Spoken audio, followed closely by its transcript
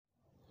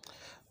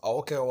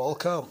Okay,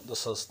 welcome.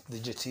 This is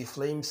DJT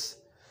Flames,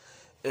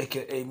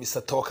 aka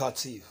Mr.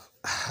 Talkative.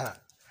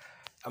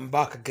 I'm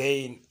back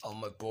again on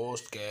my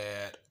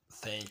postcard.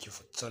 Thank you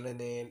for tuning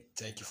in.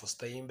 Thank you for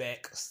staying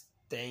back.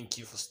 Thank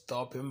you for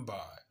stopping by.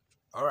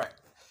 All right.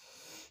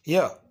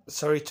 Yeah,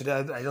 sorry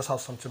today. I just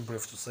have something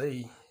brief to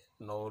say.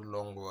 No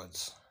long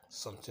words.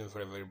 Something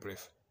very, very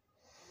brief.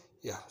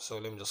 Yeah, so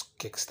let me just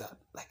kickstart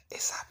like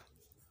ASAP.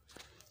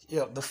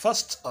 Yeah, the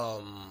first,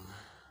 how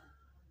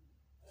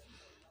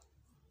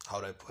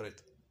do I put it?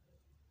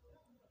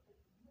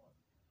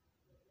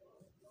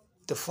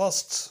 The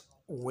first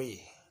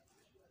way,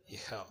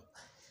 yeah,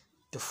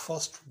 the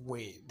first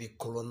way the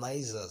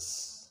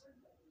colonizers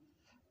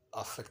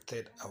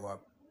affected our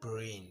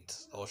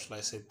brains, or should I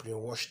say,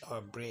 brainwashed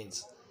our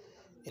brains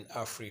in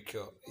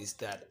Africa, is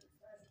that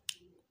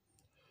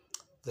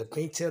they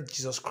painted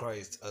Jesus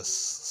Christ as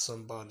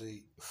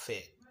somebody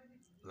fair,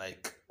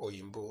 like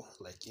Oyimbo,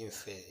 like in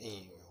fair,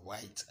 in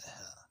white.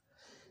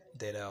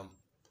 Then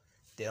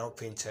they now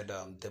painted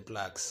the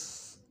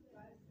blacks,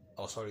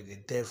 oh sorry, the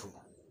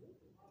devil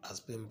as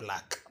being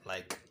black,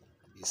 like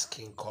his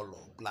skin color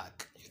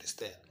black. You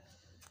understand?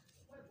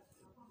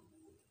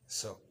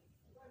 So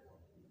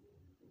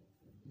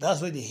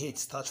that's where the hate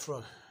starts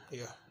from.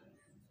 Yeah,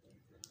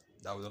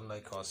 that we don't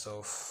like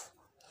ourselves.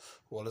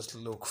 We always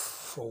look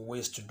for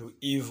ways to do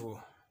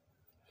evil,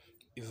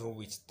 even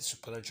with the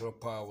supernatural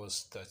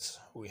powers that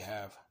we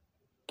have.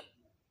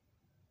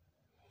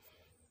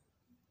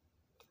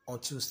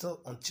 Until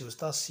we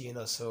start seeing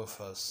ourselves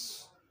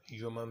as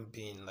human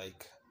being,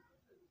 like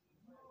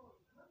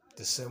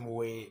the same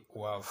way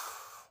we have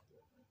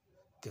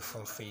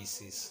different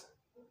faces.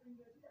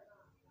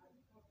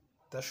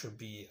 That should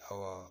be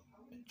our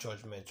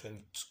judgment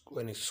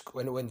when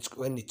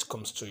it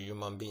comes to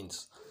human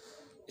beings.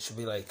 It should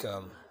be like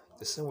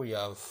the same way you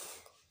are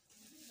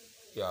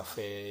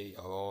fair,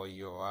 or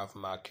you have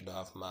mark, you don't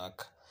have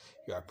mark,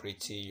 you are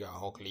pretty, you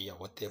are ugly, or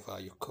whatever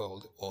you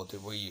called, or the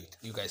way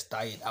you guys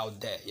tie it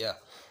out there. Yeah,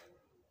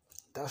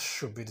 that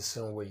should be the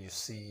same way you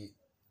see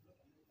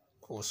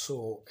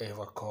also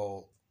ever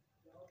call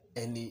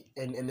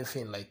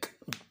anything like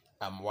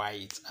I'm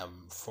white,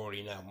 I'm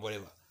foreign, I'm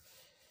whatever.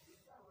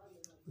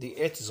 The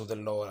earth is of the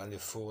Lord and the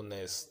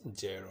fullness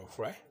thereof,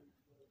 right?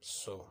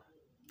 So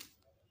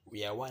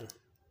we are one.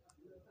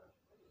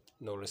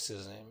 No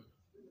racism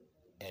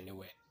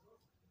anywhere.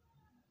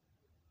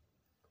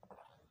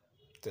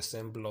 The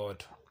same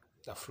blood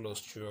that flows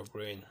through your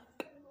brain,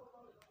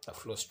 that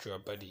flows through your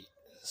body,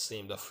 the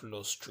same that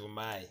flows through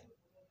my.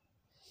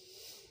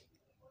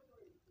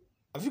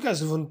 Have you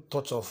guys even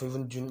thought of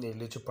even doing a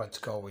little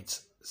practical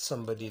with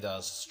somebody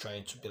that's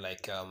trying to be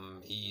like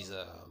he's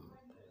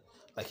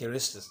like a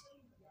racist?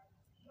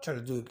 Try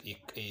to do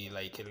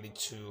like a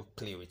little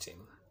play with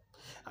him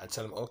and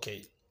tell him,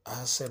 okay,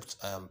 I accept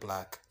I am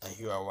black and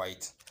you are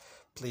white.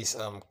 Please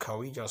can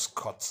we just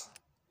cut?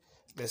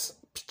 Let's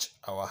pitch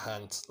our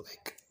hands,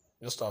 like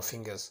just our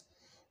fingers,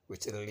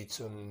 with a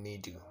little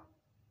needle.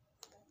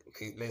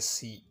 Let's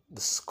see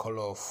the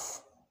color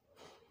of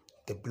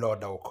the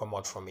blood that will come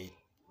out from it.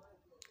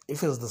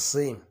 If it's the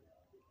same,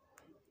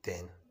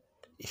 then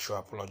he should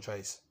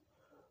apologize.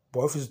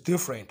 But if it's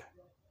different,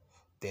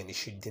 then he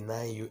should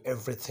deny you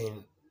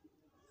everything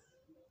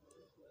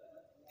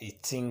he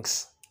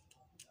thinks,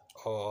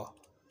 or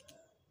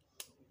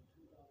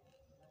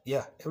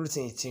yeah,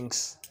 everything he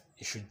thinks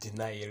he should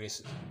deny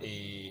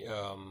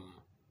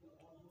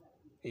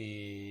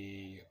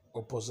a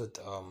opposite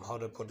how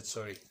do I put it?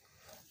 Sorry.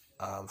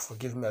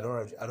 Forgive me, I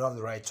don't have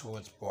the right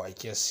words, but I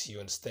guess you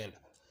understand.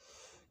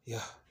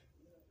 Yeah.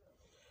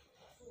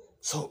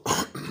 So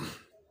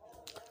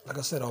like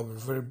I said, I'll be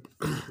very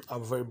I'll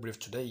be very brief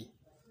today.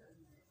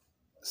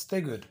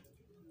 Stay good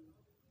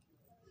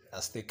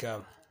and stay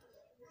calm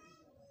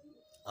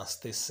and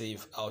stay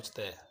safe out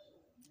there.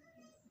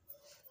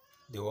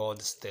 The world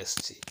is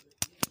thirsty.